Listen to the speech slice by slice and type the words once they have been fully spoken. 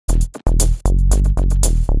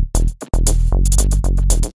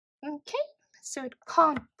so it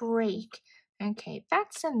can't break. Okay,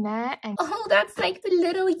 that's in there. And oh, that's like the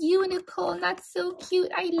little unicorn. That's so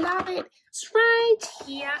cute. I love it. It's right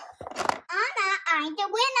here. Anna, I'm the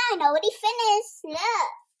winner. I already finished. Look.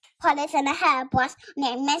 Put this in a hairbrush, and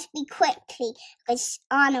it must be quickly, because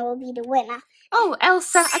Anna will be the winner. Oh,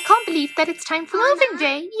 Elsa, I can't believe that it's time for moving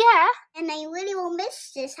day. Yeah. And I really will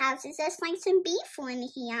miss this house. It's just like some beautiful in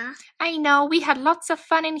here. I know. We had lots of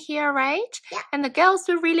fun in here, right? Yeah. And the girls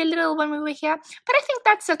were really little when we were here. But I think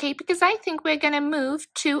that's okay, because I think we're going to move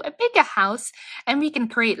to a bigger house, and we can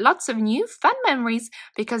create lots of new fun memories,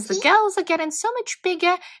 because the girls are getting so much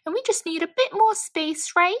bigger, and we just need a bit more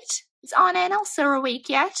space, right? Is Anna and Elsa awake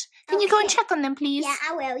yet? Can you go and check on them, please? Yeah,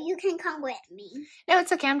 I will. You can come with me. No,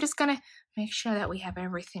 it's okay. I'm just going to make sure that we have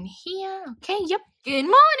everything here. Okay, yep. Good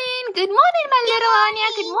morning. Good morning, my little Anya.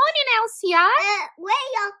 Good morning, Elsia. Where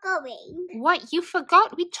y'all going? What, you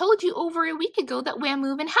forgot? We told you over a week ago that we're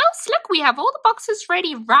moving house. Look, we have all the boxes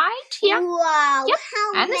ready right here. Wow. Yep,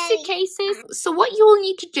 how and many? the suitcases. So what you will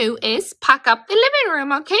need to do is pack up the living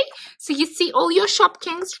room, okay? So you see all your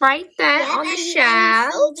Shopkins right there on the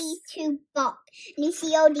shelf. And these two boxes. And you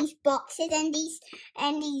see all these boxes and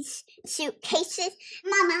these suitcases.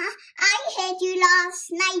 Mama, I heard you last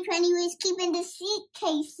night when you was keeping the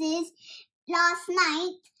suitcases last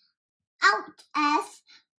night out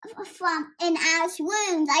from in our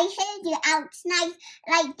rooms. I heard you out night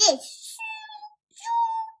like this.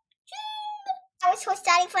 I was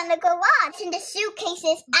starting from the garage and the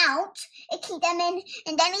suitcases out. It keep them in,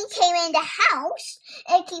 and then he came in the house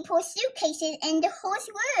and keep all suitcases in the horse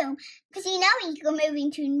room. Because you know he's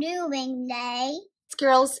moving to new ring day.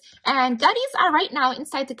 Girls and daddies are right now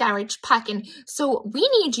inside the garage packing, so we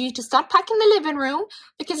need you to start packing the living room,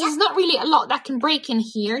 because there's not really a lot that can break in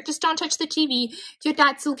here. Just don't touch the TV. Your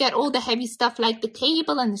dads will get all the heavy stuff like the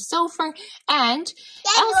table and the sofa, and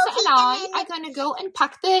Elsa and I are going to go and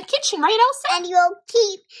pack the kitchen, right, Elsa? And you'll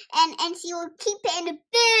keep and she will keep it in a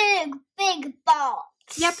big box.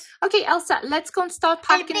 Yep. Okay, Elsa, let's go and start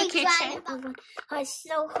packing the kitchen. Oh, it's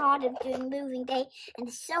so hard of doing moving day,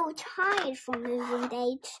 and so tired from moving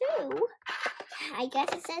day too. I guess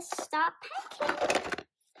it says start packing.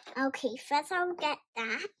 Okay, first I'll get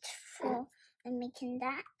that for making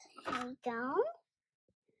that. There we go.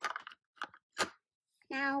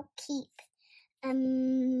 Now keep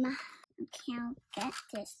okay, I'll get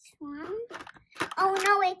this one. Oh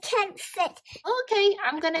no, it can't fit. Okay,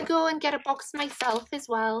 I'm gonna go and get a box myself as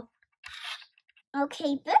well.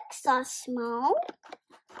 Okay, books are small.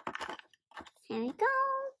 There we go.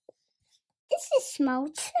 This is small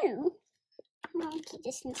too. I'll keep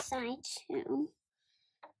this inside too.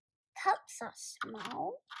 Cups are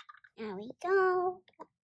small. There we go.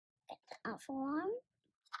 Get the other one.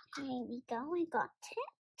 There we go. I got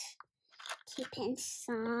it. Keep it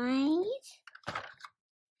inside.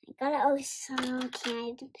 I got it outside.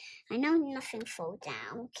 Okay, I know nothing fall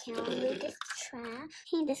down. Okay, I'll move this trash.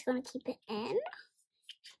 Okay, I'm just gonna keep it in.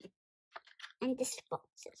 And this box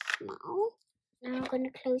is small. Now I'm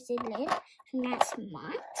gonna close the lid. And that's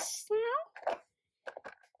marks now.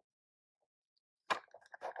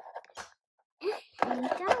 There we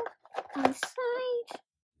go. Inside.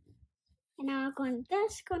 And now I'm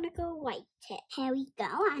just gonna go wipe it. Here we go.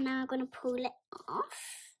 And now I'm gonna pull it off.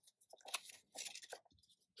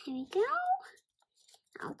 Here we go.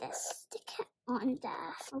 I'll just stick it on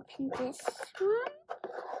there. Open this one.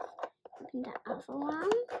 Open the other one.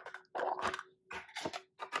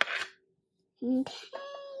 Okay.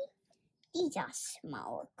 These are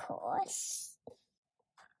small, of course.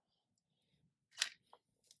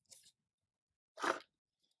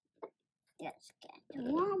 Let's get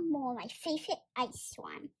one more. My favorite ice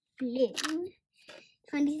one. Blue.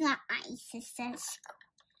 And these are ice. It says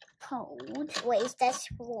cold. Wait, is this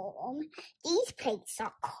warm? These plates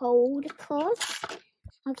are cold, of course.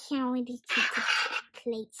 Okay, I already keep the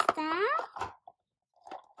plates there.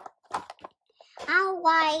 I'll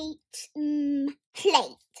white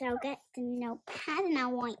plate. I'll get the notepad and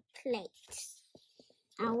I'll white plates.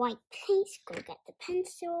 I'll white plates. Go get the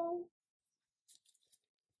pencil.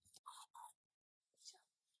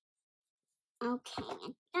 Okay,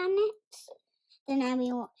 I've done it. Then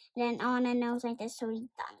Anna knows I just already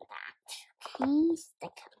done that. Okay,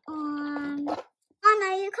 stick it on.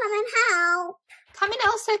 Anna, you come and help. Come in,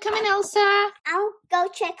 Elsa. Come in, Elsa. I'll go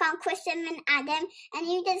check on Kristen and Adam, and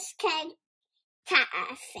you just can cat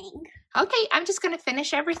thing. Okay, I'm just going to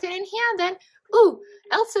finish everything in here then. Ooh,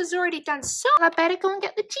 Elsa's already done, so I better go and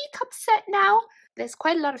get the teacup set now. There's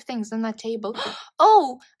quite a lot of things on that table.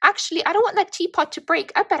 Oh, actually, I don't want that teapot to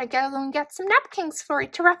break. I better go and get some napkins for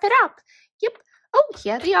it to wrap it up. Yep. Oh,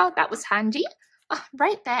 here they are. That was handy. Oh,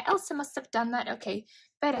 right there. Elsa must have done that. Okay,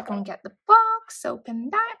 better go and get the box. Open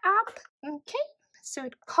that up. Okay, so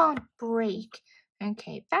it can't break.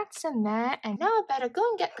 Okay, that's in there. And now I better go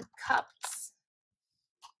and get the cups.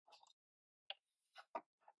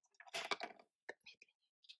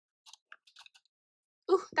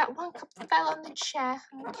 Ooh, that one cup fell on the chair.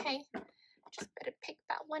 Okay, just better pick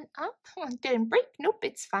that one up. Oh, it didn't break. Nope,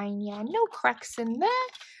 it's fine. Yeah, no cracks in there.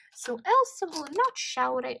 So Elsa will not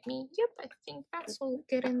shout at me. Yep, I think that's all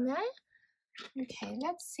good in there. Okay,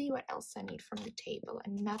 let's see what else I need from the table.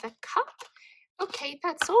 Another cup. Okay,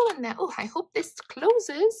 that's all in there. Oh, I hope this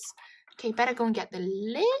closes. Okay, better go and get the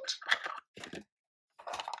lid.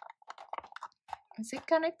 Is it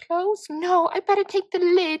gonna close? No, I better take the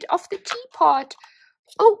lid off the teapot.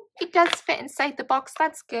 Oh, it does fit inside the box.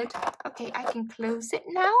 That's good. Okay, I can close it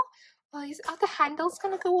now. Well, are the handles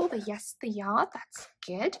gonna go over? Yes, they are. That's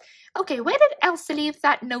good. Okay, where did Elsa leave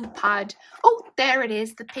that notepad? Oh, there it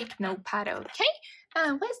is, the pink notepad. Okay.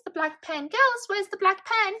 Where's the black pen? Girls, where's the black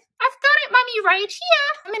pen? I've got it, Mummy, right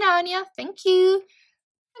here. I'm in Anya. Thank you.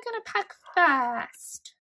 I'm gonna pack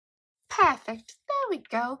fast. Perfect. There we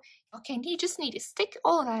go. Okay, you just need to stick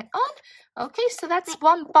all that on. Okay, so that's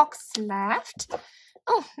one box left.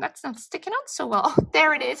 Oh, that's not sticking on so well. Oh,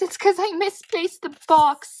 there it is. It's because I misplaced the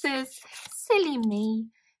boxes. Silly me.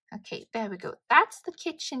 Okay, there we go. That's the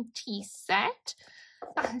kitchen tea set.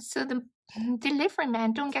 So the delivery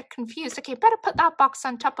man don't get confused. Okay, better put that box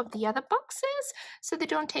on top of the other boxes so they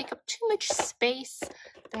don't take up too much space.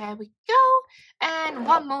 There we go. And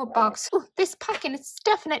one more box. Oh, this packing is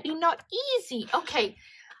definitely not easy. Okay,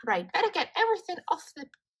 right. Better get everything off the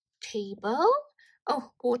table.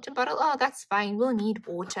 Oh, water bottle. Oh, that's fine. We'll need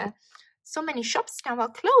water. So many shops now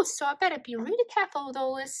are closed, so I better be really careful with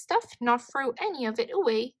all this stuff, not throw any of it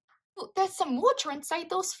away. Oh, there's some water inside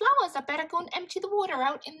those flowers. I better go and empty the water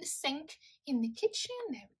out in the sink in the kitchen.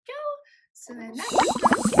 There we go. So then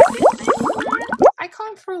I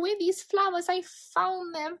can't throw away these flowers. I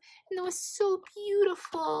found them and they were so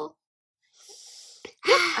beautiful.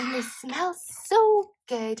 Yep, and they smell so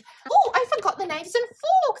good. Oh, I forgot the knives and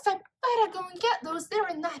forks. I better go and get those. They're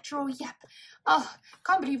in that drawer. Yep. Oh,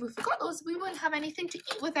 can't believe we forgot those. We wouldn't have anything to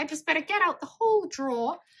eat with. I just better get out the whole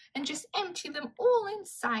drawer and just empty them all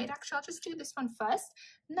inside. Actually, I'll just do this one first.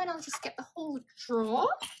 And then I'll just get the whole drawer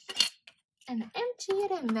and empty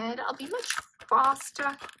it in there. That'll be much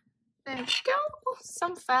faster. There we go. Oh,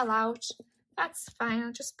 some fell out. That's fine.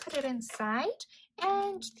 I'll just put it inside.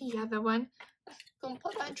 And the other one. Go and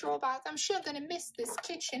put that drawer back. I'm sure I'm going to miss this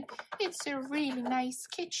kitchen. It's a really nice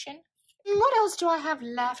kitchen. What else do I have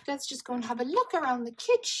left? Let's just go and have a look around the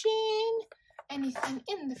kitchen. Anything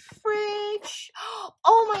in the fridge?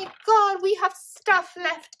 Oh my god, we have stuff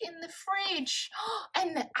left in the fridge.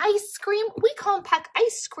 And the ice cream. We can't pack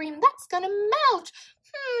ice cream. That's going to melt.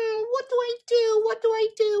 What do I do? What do I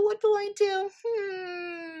do? What do I do?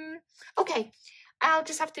 Okay. I'll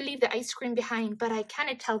just have to leave the ice cream behind, but I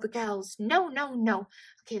cannot tell the girls, no, no, no.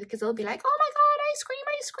 Okay, because they'll be like, oh my god, ice cream,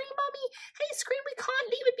 mommy, ice cream, we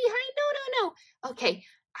can't leave it behind, no, no, no. Okay,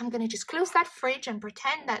 I'm going to just close that fridge and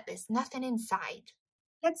pretend that there's nothing inside.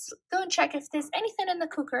 Let's go and check if there's anything in the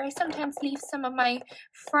cooker. I sometimes leave some of my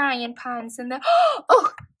frying pans in there.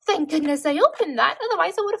 Oh, thank goodness I opened that,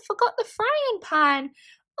 otherwise I would have forgot the frying pan.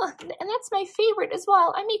 Oh, and that's my favorite as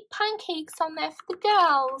well. I make pancakes on there for the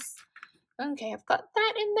girls. Okay, I've got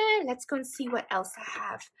that in there. Let's go and see what else I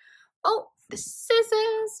have. Oh, the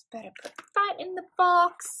scissors. Better put that in the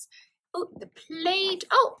box. Oh, the plate.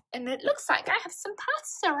 Oh, and it looks like I have some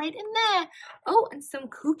pasta right in there. Oh, and some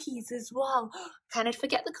cookies as well. Cannot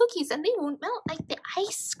forget the cookies, and they won't melt like the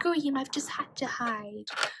ice cream I've just had to hide.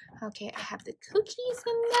 Okay, I have the cookies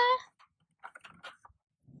in there.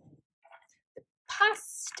 The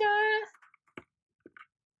pasta.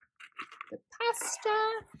 The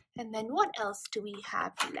pasta. And then what else do we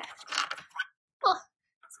have left? Oh,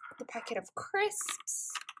 the packet of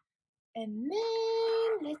crisps. And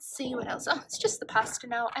then let's see what else. Oh, it's just the pasta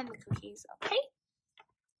now and the cookies, okay?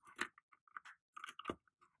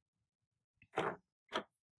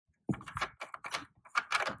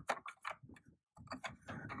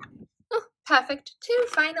 Oh, perfect. 2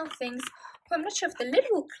 final things. Oh, I'm not sure if the lid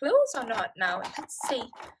will close or not now. Let's see.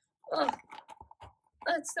 Oh.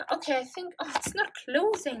 It's not, okay, I think, it's not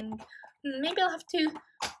closing. Maybe I'll have to,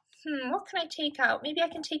 what can I take out? Maybe I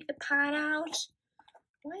can take the pan out.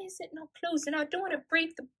 Why is it not closing? I don't want to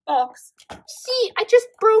break the box. See, I just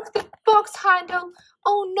broke the box handle.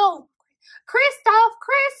 Oh no. Christoph.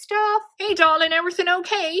 Hey darling, everything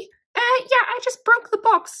okay? Yeah, I just broke the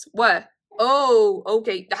box. What? Oh,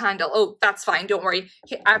 okay, the handle. Oh, that's fine. Don't worry.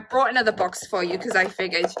 Here, I brought another box for you because I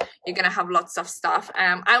figured you're gonna have lots of stuff.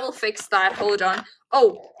 I will fix that. Hold on.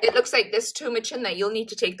 Oh, it looks like there's too much in there. You'll need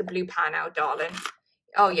to take the blue pan out, darling.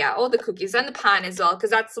 Oh yeah, all the cookies and the pan as well, because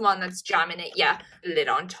that's the one that's jamming it. Yeah, lid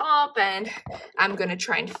on top, and I'm gonna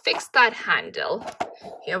try and fix that handle.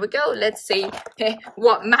 Here we go. Let's see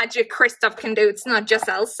what magic Kristoff can do. It's not just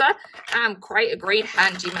Elsa. I'm quite a great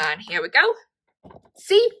handyman. Here we go.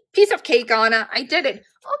 See? Piece of cake, Anna. I did it.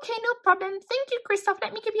 Okay, no problem. Thank you, Kristoff.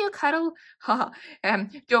 Let me give you a cuddle.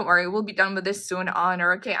 Don't worry. We'll be done with this soon, Anna.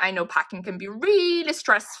 Okay, I know packing can be really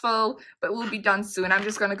stressful, but we'll be done soon. I'm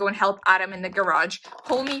just going to go and help Adam in the garage.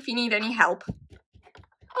 Call me if you need any help.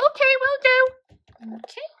 Okay, will do.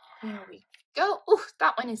 Okay, there we go. Oh,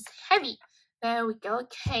 that one is heavy. There we go.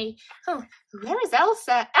 Okay. Oh, where is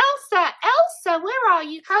Elsa? Elsa, where are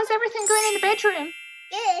you? How's everything going in the bedroom?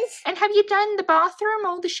 Yes. And have you done the bathroom,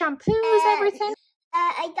 all the shampoos, everything?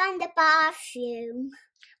 I done the bathroom.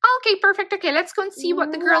 Okay, perfect. Okay, let's go and see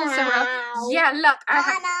what the girls are up. Yeah, look, I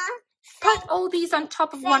have put all these on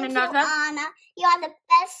top of one another. Anna, you're the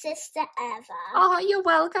best sister ever. Oh, you're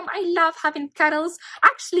welcome. I love having cuddles.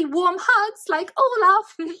 Actually, warm hugs like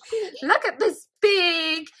Olaf. Look at this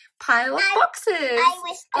big pile of boxes.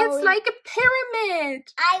 It's like a pyramid.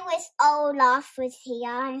 I wish Olaf was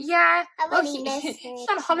here. Yeah. I really miss him. He's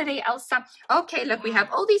on holiday, Elsa. Okay, look, we have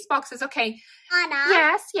all these boxes. Okay. Anna.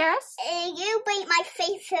 Yes. You beat my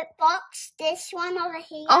favorite box. This one over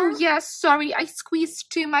here. Oh, yes. Sorry, I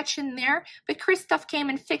squeezed too much in there. But Kristoff came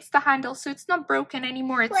and fixed the handle, so it's not broken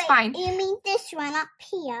anymore. It's fine. You mean this one up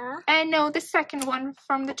here? No, the second one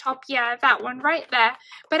from the top. Yeah, that one right there.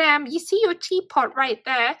 But you see your teapot right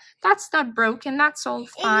there? That's not broken. That's all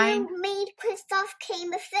fine. You mean Kristoff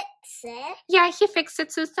came to fix it? Yeah, he fixed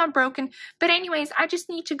it, so it's not broken. But anyways, I just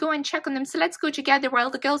need to go and check on them. So let's go together while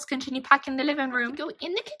the girls continue packing the living room. Go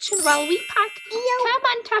in the kitchen while we pack. Come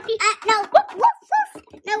on, Tuffy. No.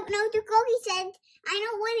 No, the Doggy said, I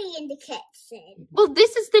don't want it in the kitchen. Well,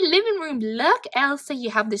 this is the living room. Look, Elsa, you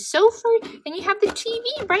have the sofa and you have the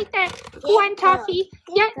TV right there. Go on, Tuffy.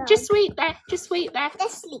 Yeah, just wait there. Let's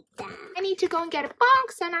sleep down. I need to go and get a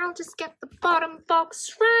box, and I'll just get the bottom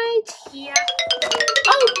box right here.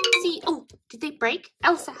 Oh, see. Oh, did they break?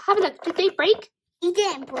 Elsa, have a look. Did they break? He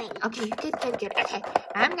didn't break. Okay, good. Okay,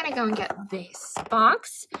 I'm gonna go and get this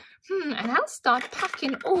box. And I'll start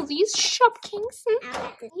packing all these Shopkins.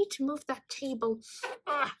 I need to move that table.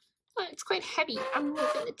 It's quite heavy. I'm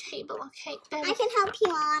moving the table. Okay, then. I can help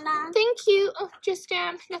you, Anna. Thank you. Oh, just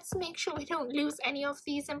let's make sure we don't lose any of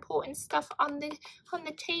these important stuff on the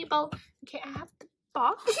table. Okay, I have the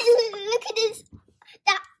box. Look at this.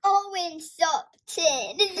 That orange sock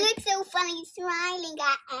tin. It looks so funny smiling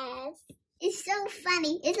at us. It's so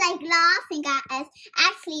funny. It's like laughing at us.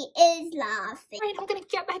 Actually, it is laughing. Right, I'm going to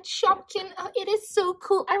get that Shopkin. Oh, it is so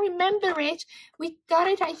cool. I remember it. We got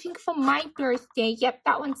it, I think, for my birthday. Yep,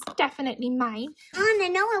 that one's definitely mine. Anna,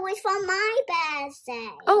 no, it was for my birthday.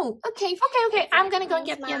 Oh, okay. I'm going to go and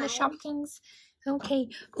get the other Shopkins. Okay.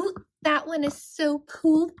 Ooh, that one is so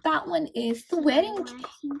cool. That one is the wedding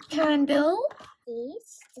candle.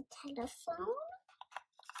 This, the telephone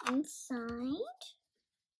inside.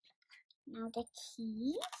 Now the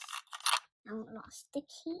keys. Now I lost the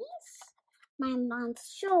keys. My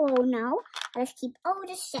mom's sure no. Let's keep all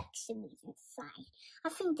the accessories inside. I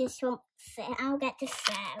think this won't fit. I'll get the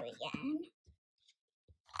fair again.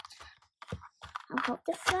 I hope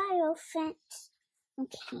the fair will fit.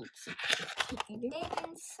 Okay, keep the lid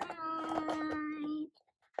inside.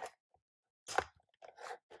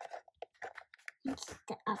 And keep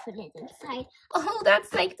the other lid inside. Oh,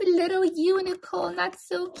 that's like the little unicorn. That's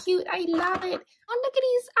so cute. I love it. Oh, look at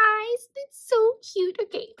his eyes. It's so cute.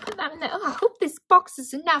 Okay, put that in there. Oh, I hope this box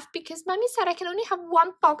is enough because Mommy said I can only have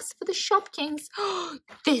one box for the Shopkins. Oh,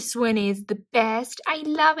 this one is the best. I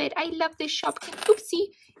love it. I love this Shopkin.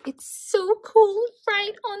 Oopsie. It's so cool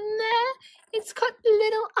right on there. It's got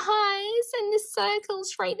little eyes and the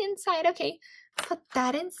circles right inside. Okay, put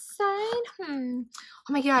that inside. Oh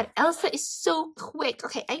my god, Elsa is so quick.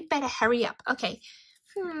 Okay, I better hurry up. Okay.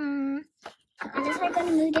 I'm just going to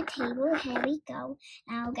move the table. Here we go.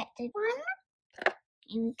 Now I'll get the one.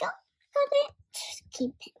 Here we go. Got it. Just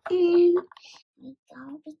keep it in. Here we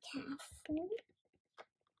go. Be careful.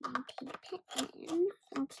 I'll keep it in.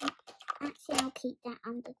 Okay. Actually, I'll keep that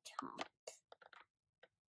on the top.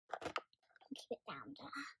 Keep it down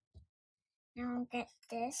there. Now I'll get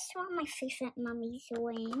this one, my favorite Mummy's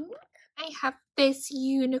wing. I have this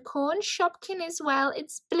unicorn Shopkin as well.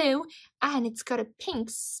 It's blue and it's got a pink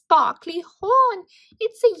sparkly horn.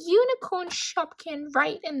 It's a unicorn Shopkin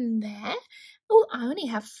right in there. Oh, I only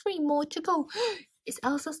have 3 more to go. Is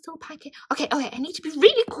Elsa still packing? Okay, I need to be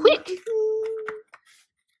really quick.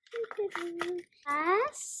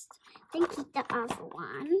 First, then keep the other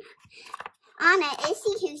one. Anna, is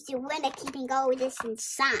he who's the winner keeping all this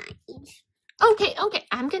inside? Okay,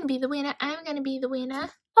 I'm gonna be the winner.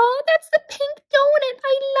 Oh, that's the pink donut.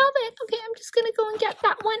 I love it. Okay, I'm just gonna go and get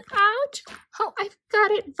that one out. Oh, I've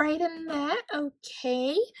got it right in there.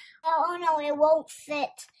 Okay. Oh no, it won't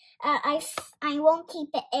fit. I won't keep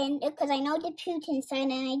it in because I know the truth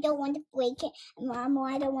inside and I don't want to break it. Mama,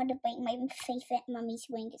 I don't want to break my favorite mummy's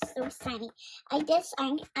ring. It's so shiny. I guess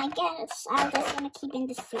I'm just gonna keep in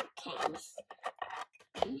the suitcase.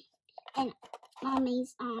 And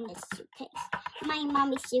Mommy's suitcase. My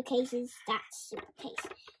mommy's suitcase is that suitcase.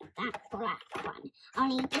 That black one.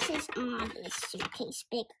 Only this is Anna's suitcase.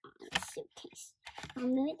 Big Anna's suitcase. I'll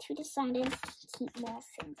move it to the side and keep more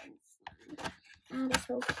things inside. Now this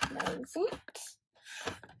will close it.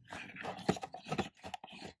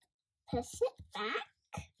 Push it back.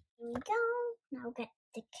 Here we go. Now get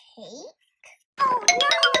the cake. Oh no!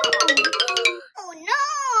 Oh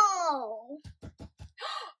no!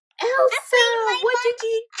 Elsa, what did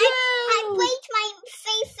you do? I break my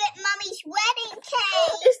favorite mummy's wedding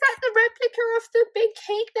cake. Is that the replica of the big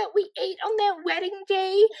cake that we ate on their wedding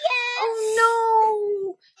day? Yes. Oh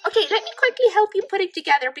no. Okay, let me quickly help you put it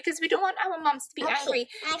together because we don't want our moms to be angry.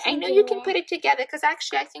 I know you can put it together because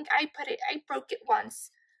actually I think I broke it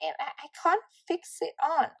once. And I can't fix it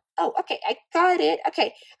on. Oh, okay, I got it.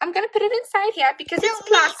 Okay, I'm gonna put it inside here because it's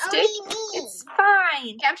plastic. It's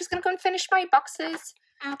fine. Okay, I'm just gonna go and finish my boxes.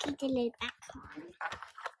 I'll keep the lid back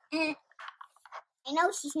on. I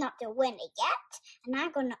know she's not the winner yet, and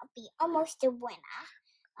I'm gonna be almost the winner.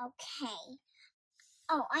 Okay.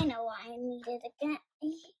 Oh, I know what I needed again.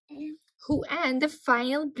 Who and the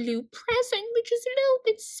final blue present, which is a little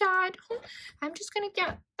bit sad. I'm just gonna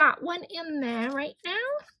get that one in there right now.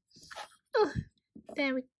 Oh,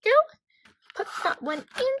 there we go. Put that one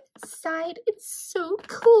inside. It's so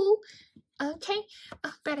cool. Okay,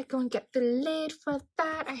 I better go and get the lid for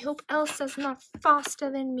that. I hope Elsa's not faster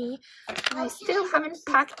than me. I still haven't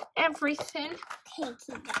packed everything. Okay,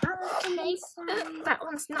 that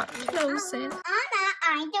one's not closing. Anna,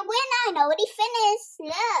 I'm the winner. I already finished.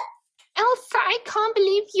 Look. Elsa, I can't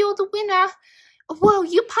believe you're the winner. Whoa,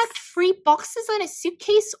 you packed 3 boxes in a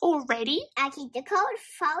suitcase already? I keep the code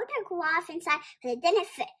photograph inside, but it didn't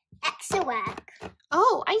fit. Extra work.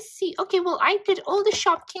 Oh, I see. Okay, well, I did all the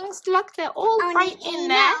Shopkins. Look, they're all right in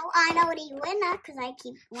there. I know the winner because I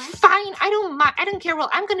keep one. Fine, I don't care. Well,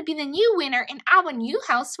 I'm going to be the new winner in our new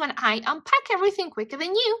house when I unpack everything quicker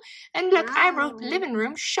than you. And look, I wrote living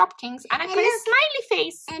room, Shopkins, and I put a smiley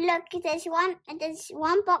face. And look, there's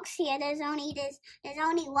one box here. There's only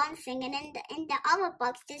one thing, and in the other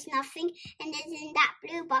box there's nothing, and in that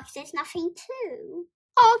blue box there's nothing too.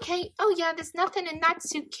 Okay. Oh, yeah, there's nothing in that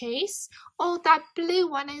suitcase. Oh, that blue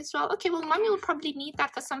one as well. Okay, well, Mommy will probably need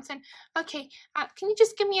that for something. Okay, can you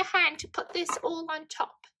just give me a hand to put this all on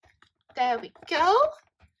top? There we go.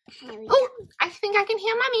 Oh, I think I can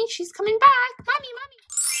hear Mommy. She's coming back. Mommy.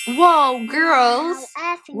 Whoa, girls.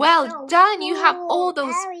 Well done. You have all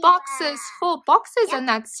those boxes, 4 boxes in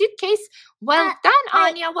that suitcase. Well done,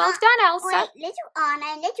 Anya. Well done, Elsa. Wait, little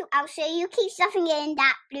Anna and little Elsa, you keep stuffing it in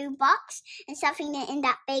that blue box and stuffing it in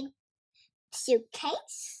that big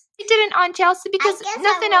suitcase? You didn't, Aunt Elsa, because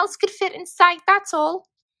nothing else could fit inside. That's all.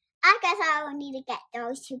 I guess I will need to get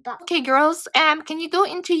those 2 boxes. Okay, girls, can you go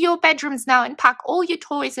into your bedrooms now and pack all your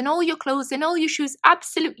toys and all your clothes and all your shoes,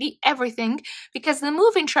 absolutely everything, because the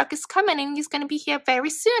moving truck is coming and he's going to be here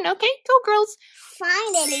very soon, okay? Go, girls.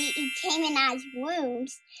 Finally, he came in our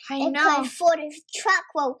rooms. I know. Before the truck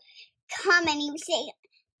will come and he will say,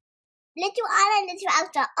 little Anna and little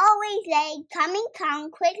Elsa, always late,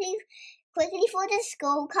 come, quickly for the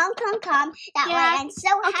school, come. That way, I'm so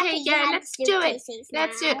happy. Okay, yeah, let's do it.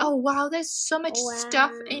 Let's do it. Oh, wow, there's so much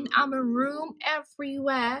stuff in our room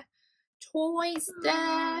everywhere. Toys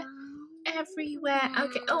there, everywhere.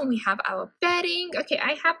 Okay, oh, we have our bedding. Okay,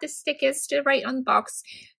 I have the stickers to write on the box.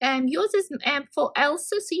 Yours is for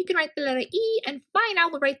Elsa, so you can write the letter E, and mine, I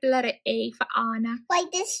will write the letter A for Anna. Wait,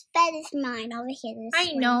 this bed is mine over here.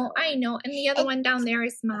 I know, and the other one down there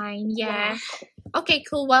is mine, yeah. Okay,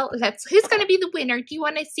 cool. Well, who's going to be the winner? Do you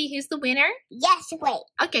want to see who's the winner? Yes, wait.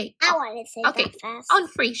 Okay. I want to say that first. On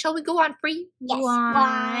 3. Shall we go on 3? Yes.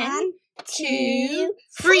 1, 2,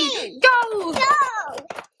 3. Go!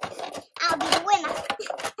 I'll be the winner.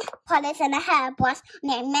 Put this in a hairbrush,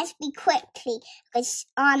 and it must be quickly, because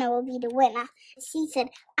Anna will be the winner. She said,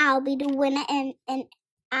 I'll be the winner in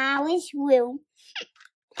our room.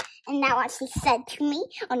 And now what she said to me,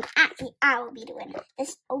 and actually I will be the winner.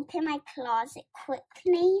 Let's open my closet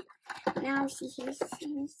quickly. Now see who's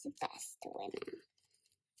the best winner.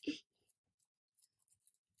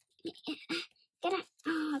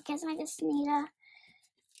 I guess I just need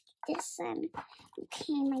this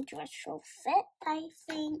okay, my dress will fit, I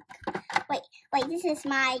think. Wait, this is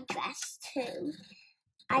my dress too.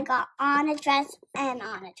 I got on a dress and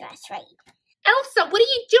on a dress, right? Elsa, what are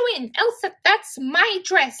you doing? Elsa, that's my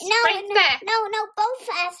dress there. No, both of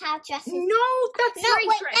us have dresses. No, that's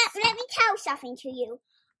my dress. Let me tell something to you.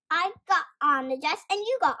 I got on a dress and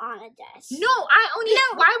you got on a dress. No,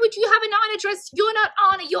 why would you have an on a dress? You're not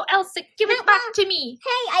Anna, you're Elsa. Give it back to me.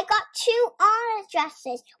 Hey, I got 2 on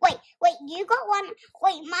dresses. Wait, you got one.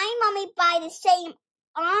 Wait, my mommy buy the same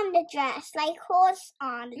on the dress, like horse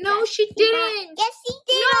on the dress. No, she didn't. Yes, she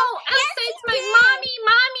did. No, Elsa, it's my mommy.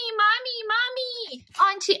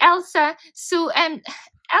 Auntie Elsa. So,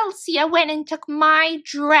 Elsia went and took my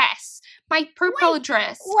dress, my purple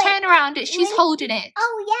dress. Turn around, she's holding it.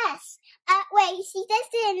 Oh, yes. Wait, she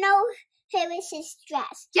just didn't know it was his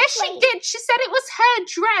dress. Yes, she did. She said it was her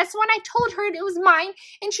dress when I told her it was mine,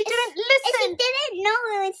 and she didn't listen. She didn't know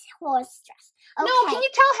it was horse dress. Okay. No, can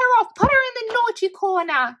you tell her off? Put her in the naughty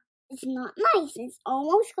corner. It's not nice. It's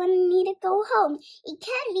almost going to need to go home. You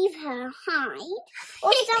can't leave her behind.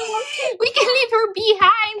 Or someone take We can leave her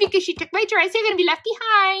behind because she took my dress. You're going to be left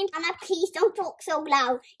behind. Anna, please don't talk so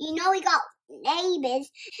loud. You know we got neighbors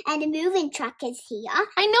and the moving truck is here.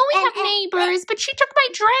 I know we have neighbors, but she took my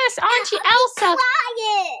dress, Auntie Elsa.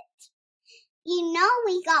 Quiet! You know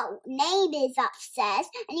we got neighbors upstairs,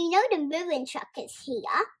 and you know the moving truck is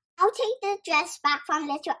here. I'll take the dress back from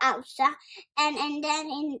little Elsa, and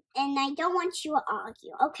I don't want you to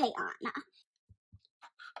argue. Okay, Anna.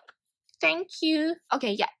 Thank you.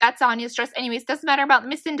 Okay, yeah, that's Anya's dress. Anyways, doesn't matter about the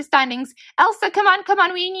misunderstandings. Elsa, come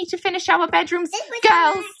on. We need to finish our bedrooms.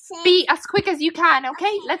 Girls, be as quick as you can,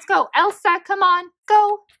 okay? Let's go. Elsa, come on.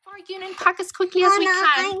 Go. Arguing and pack as quickly as we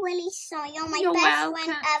can. I'm really sorry. You're my best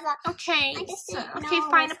friend ever. Okay. Okay,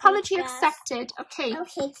 fine. Apology accepted. Okay.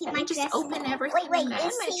 Okay, Let me just open everything in there.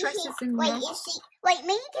 My dress is in there. Wait,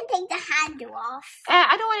 maybe you can take the handle off.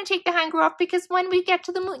 I don't want to take the hanger off because when we get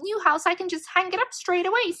to the new house, I can just hang it up straight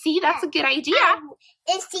away. See, that's a good idea.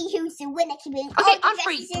 Let's see who's the winner. Okay, on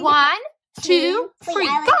 3. 1, 2, 3,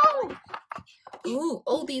 go! Ooh,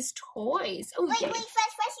 all these toys. Oh, wait, first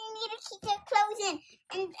you need to keep your clothes in,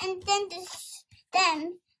 and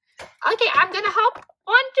then. Okay, I'm gonna help.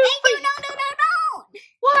 1, 2, 3. No.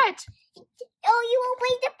 What? Oh, you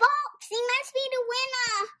opened the box. He must be the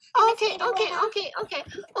winner. Okay.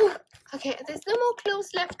 Oh, okay. There's no more clothes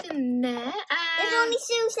left in there. There's only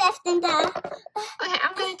shoes left in there. Okay,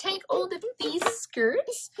 I'm gonna take all of these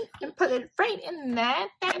skirts and put it right in there.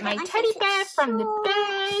 Get my teddy bear from the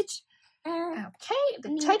bed. Okay,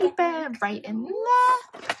 the teddy bear right in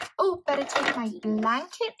there. Oh, better take my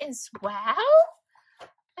blanket as well.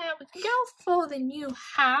 There we go for the new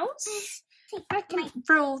house. I can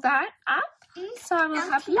roll that up. So I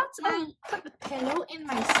will have lots of, put the pillow in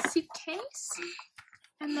my suitcase.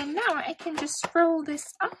 And then now I can just roll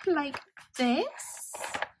this up like this.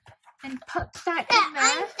 And put that in there.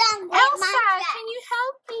 I'm done with Elsa, can you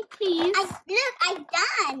help me, please? I'm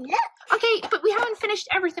done. Look. Okay, but we haven't finished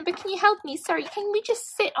everything. But can you help me? Sorry, can we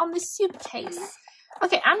just sit on the suitcase?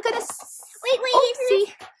 Okay, I'm gonna... Wait.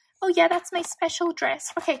 See. Oh, yeah, that's my special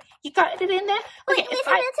dress. Okay, you got it in there? Okay,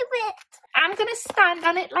 I'm gonna stand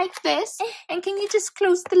on it like this. And can you just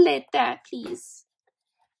close the lid there, please?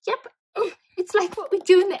 Yep. Oh, it's like what we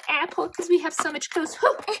do in the airport because we have so much clothes.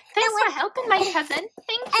 Oh, thanks for helping, my cousin.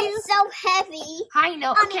 Thank you. It's so heavy. I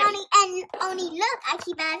know. Okay. Only look, I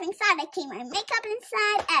keep everything inside. I keep my makeup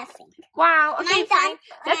inside, everything. Wow. Okay, fine.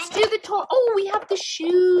 Let's do the tour. Oh, we have the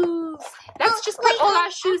shoes. Let's just put all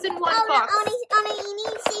our shoes in one box. Only you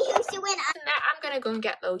need to see who's the winner. I'm gonna go and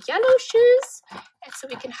get those yellow shoes, and so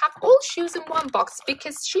we can have all shoes in one box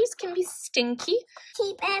because shoes can be stinky.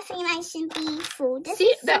 Keep everything nice and beautiful.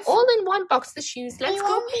 See, they're all in one box. The shoes. Let's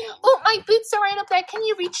go. Oh, my boots are right up there. Can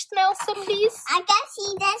you reach them, Elsa, please? I guess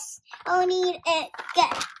he just only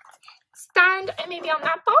get stand maybe on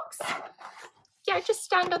that box. Yeah, just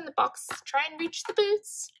stand on the box. Try and reach the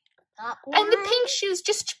boots. And the pink shoes,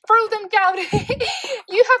 just throw them down.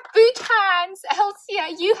 You have boot hands,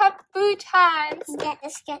 Elsa. You have boot hands.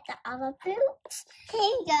 Let's get the other boots. Here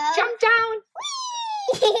you go. Jump down.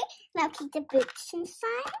 Whee! Now keep the boots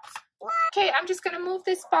inside. Okay, I'm just going to move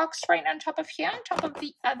this box right on top of here, on top of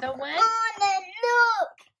the other one. Anna, look.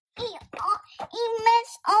 He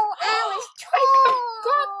missed all our toys. I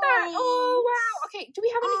forgot that. Oh, wow. Okay, do we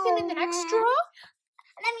have anything in the next drawer?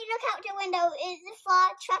 Let me look out the Nintendo is the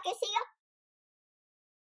fire truck is here.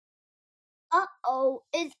 Uh-oh,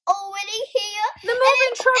 it's already here. The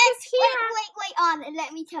moving truck is here. Wait, Anna,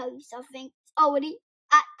 let me tell you something. It's already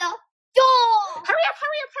at the door. Hurry up.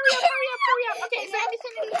 Okay, is there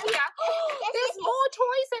anything in here? There's more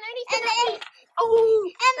toys than anything. There's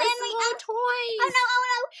more toys. Oh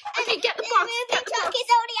no. Okay, get the The box. moving truck is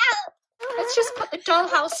already out. Let's just put the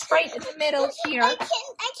dollhouse right in the middle here. I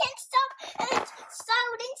can't stop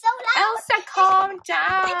shouting so loud. Elsa, calm I can't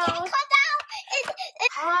down. calm down.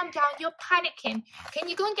 Calm down, you're panicking. Can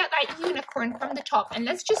you go and get that unicorn from the top? And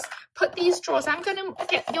let's just put these drawers. I'm going to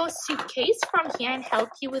get your suitcase from here and help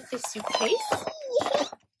you with this suitcase.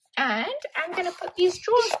 And I'm going to put these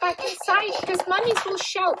drawers back inside because mummies will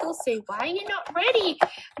shout. They'll say, why are you not ready?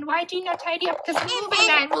 And why do you not tidy up? Because moving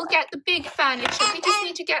then we'll get the big furniture. We just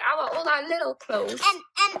need to get all our little clothes.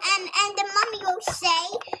 And the mummy will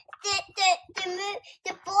say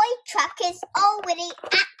the boy truck is already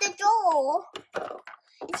at the door.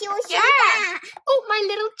 She will say that. Oh, my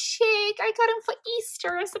little chick. I got him for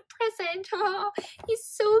Easter as a present. Oh, he's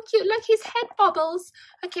so cute. Look, his head bubbles.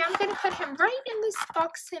 Okay, I'm going to put him right in this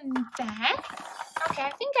box in there. Okay,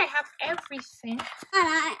 I think I have everything. And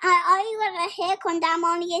I got a haircon down,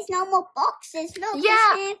 Mommy. There's no more boxes. Look,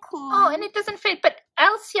 Yeah. this haircon. Oh, and it doesn't fit. But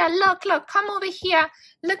Elsa, look, come over here.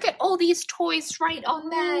 Look at all these toys right on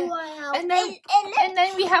there. Wow. And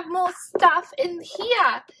then we have more stuff in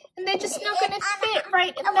here. And they're just not going to fit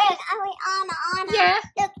right in there. Anna. Yeah.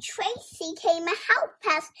 Look, Tracy came to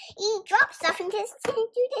help us. He dropped stuff and just do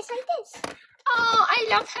this like this. Oh, I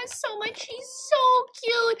love her so much. She's so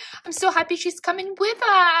cute. I'm so happy she's coming with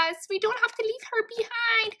us. We don't have to leave her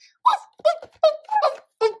behind.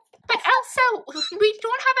 But Elsa, we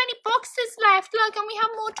don't have any boxes left. Look, and we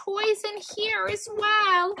have more toys in here as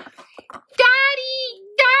well. Daddy!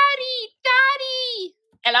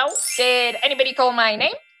 Hello? Did anybody call my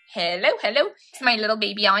name? Hello. It's my little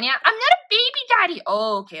baby Anya. I'm not a baby, Daddy.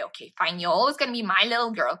 Oh, okay, fine. You're always going to be my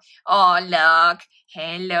little girl. Oh, look.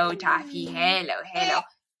 Hello, Taffy. Hello.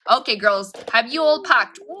 Okay, girls, have you all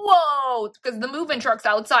packed? Whoa, because the moving truck's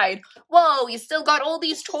outside. Whoa, you still got all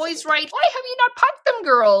these toys, right? Why have you not packed them,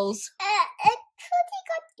 girls? Trudy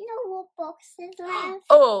got no more boxes left.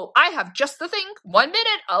 Oh, I have just the thing. 1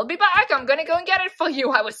 minute, I'll be back. I'm going to go and get it for you.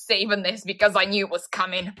 I was saving this because I knew it was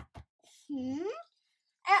coming.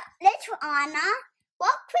 Little Anna,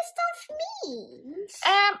 what crystals means?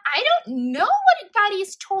 I don't know what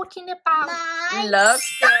Daddy's talking about. Look,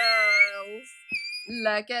 girls.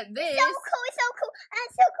 Look at this. So cool.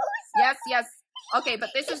 That's so cool. Yes. Okay, but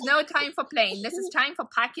this is no time for playing. This is time for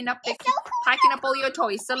packing up all your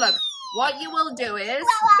toys. So look, what you will do is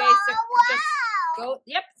just go.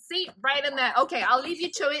 Yep, see, right in there. Okay, I'll leave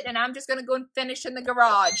you to it, and I'm just gonna go and finish in the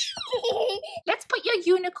garage. Let's put your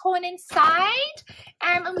unicorn inside,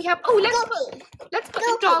 and we have. Oh, let's put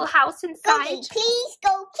the dollhouse inside. Doggy, please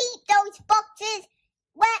go keep those boxes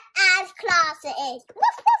wet as class it is.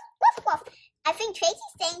 Woof. I think Tracy's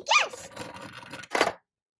saying yes.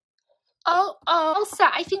 Oh,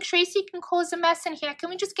 Elsa, I think Tracy can cause a mess in here.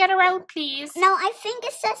 Can we just get her out, please? No, I think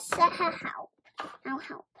it's just her help. I'll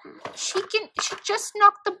help her. She just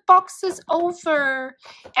knocked the boxes over.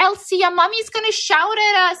 Elsia, Mommy's gonna shout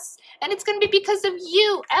at us, and it's gonna be because of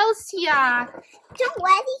you, Elsia. Don't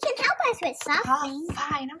worry, he can help us with something. Oh,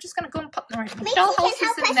 fine. I'm just gonna go and put the Maybe he can help us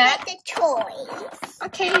with the toys.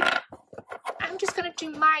 Okay. I'm just gonna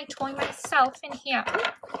do my toy myself in here.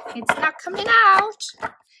 It's not coming out.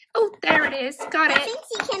 Oh, there it is. Got it. I think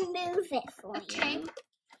he can move it for you. Okay.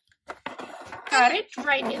 Got it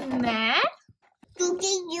right in there. Doggy,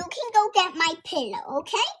 you can go get my pillow,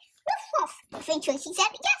 okay? Woof. I think Tracy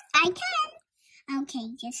said yes, I can. Okay,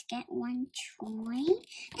 just get one toy.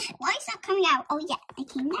 Why is that coming out? Oh, yeah, I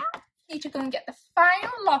can now. Need to go and get the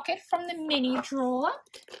final locket from the mini drawer.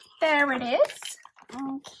 There it is.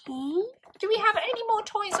 Okay. Do we have any more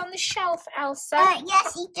toys on the shelf, Elsa?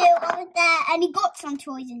 Yes, he do over there, and he got some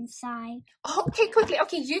toys inside. Okay, quickly.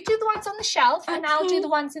 Okay, you do the ones on the shelf, and I'll do the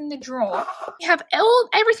ones in the drawer. We have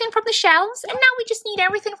everything from the shelves, and now we just need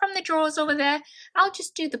everything from the drawers over there. I'll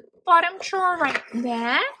just do the bottom drawer right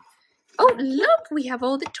there. Oh, look, we have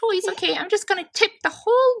all the toys. Okay, I'm just going to tip the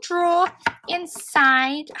whole drawer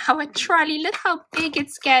inside our trolley. Look how big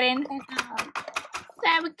it's getting.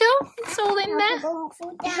 There we go. It's all in there.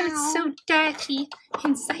 It's so dirty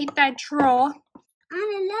inside that drawer.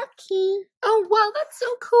 I'm lucky. Oh, wow, that's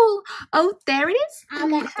so cool. Oh, there it is.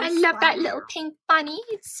 I love that little pink bunny.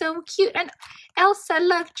 It's so cute. And Elsa,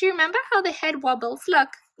 look, do you remember how the head wobbles? Look,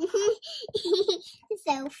 It's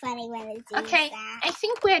so funny when it does Okay, that. I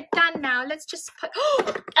think we're done now. Let's just put...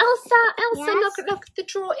 Elsa, Yes? look, the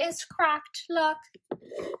drawer is cracked. Look.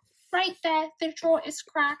 Right there, the drawer is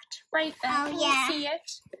cracked. Right there. Oh, Can yeah. you see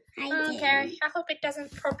it? I do. Okay, I hope it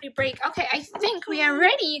doesn't probably break. Okay, I think we are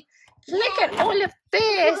ready. Look at all of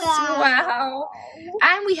this. Wow.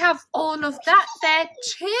 And we have all of that there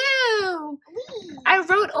too. I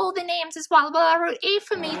wrote all the names as well. Well, I wrote A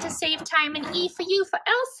for me to save time and E for you for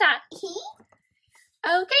Elsa.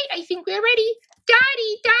 Okay, I think we're ready.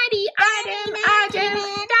 Daddy, Adam,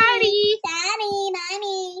 Daddy.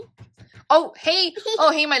 Oh,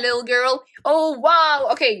 hey, my little girl. Oh, wow.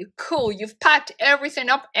 Okay, cool. You've packed everything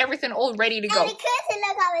up, everything all ready to go. And because it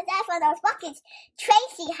look over there for those buckets,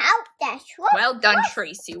 Tracy helped us. Well done,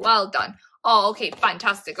 Tracy. Well done. Oh, okay,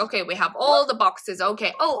 fantastic. Okay, we have all the boxes.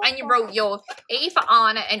 Okay. Oh, and you wrote your A for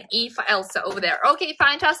Anna and E for Elsa over there. Okay,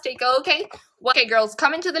 fantastic. Okay. Well, okay, girls,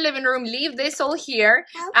 come into the living room. Leave this all here.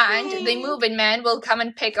 Okay. And the moving man will come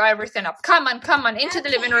and pick everything up. Come on, into the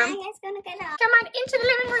living room. Come on, into the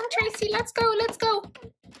living room, Tracy. Let's go.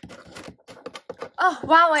 Oh,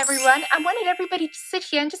 wow, everyone. I wanted everybody to sit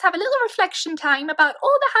here and just have a little reflection time about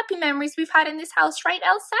all the happy memories we've had in this house, right,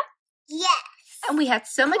 Elsa? Yes. And we had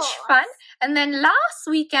so much fun. And then last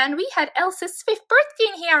weekend, we had Elsa's 5th birthday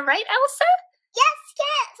in here, right, Elsa?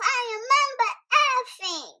 Yes, I remember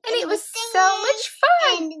everything. And it was so much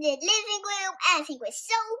fun. And the living room, everything was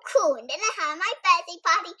so cool. And then I had my birthday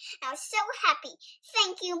party, and I was so happy.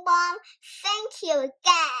 Thank you, Mom. Thank you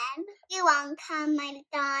again. You're welcome, my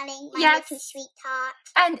darling, my little sweetheart.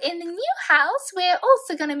 And in the new house, we're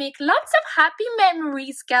also going to make lots of happy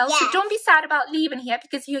memories, girls. So don't be sad about leaving here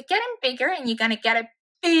because you're getting bigger and you're going to get a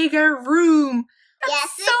bigger room.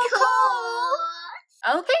 That's so cool.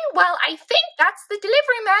 Okay, well, I think that's the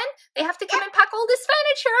delivery man. They have to come and pack all this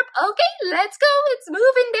furniture up. Okay, let's go. It's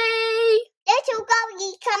moving day. Little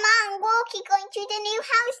Doggy, come on, walk. You're going to the new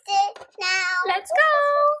house now. Let's go.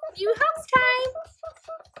 New house time.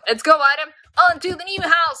 Let's go, Adam. On to the new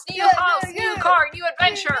house. New house, new car, new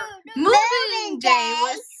adventure. Moving day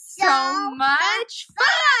was so much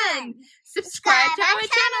fun. Subscribe to our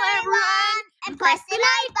channel, everyone. And press the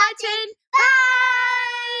like button.